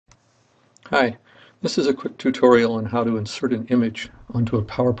Hi, this is a quick tutorial on how to insert an image onto a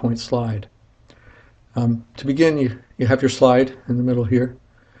PowerPoint slide. To begin, you have your slide in the middle here,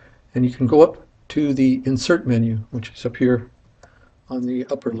 and you can go up to the Insert menu, which is up here on the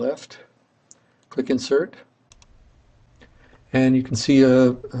upper left. Click Insert, and you can see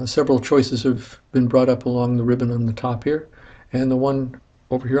several choices have been brought up along the ribbon on the top here, and the one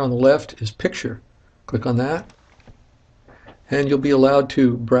over here on the left is Picture. Click on that, and you'll be allowed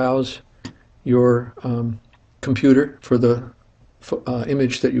to browse your computer for the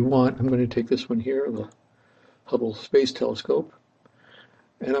image that you want. I'm going to take this one here, the Hubble Space Telescope,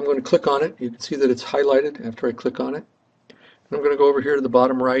 and I'm going to click on it. You can see that it's highlighted after I click on it. And I'm going to go over here to the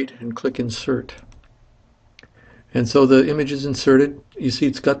bottom right and click Insert. And so the image is inserted. You see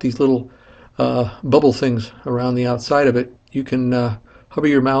it's got these little bubble things around the outside of it. You can hover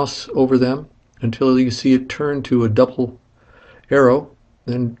your mouse over them until you see it turn to a double arrow.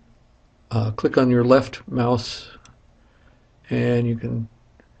 Then click on your left mouse and you can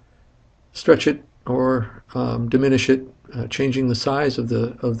stretch it or diminish it, changing the size of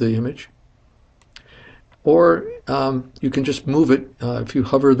the image. Or you can just move it. If you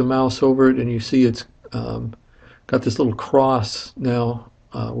hover the mouse over it and you see it's got this little cross now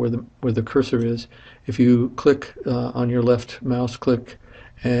where the cursor is. If you click on your left mouse click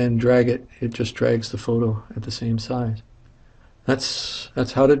and drag it, it just drags the photo at the same size. That's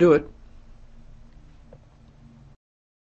how to do it.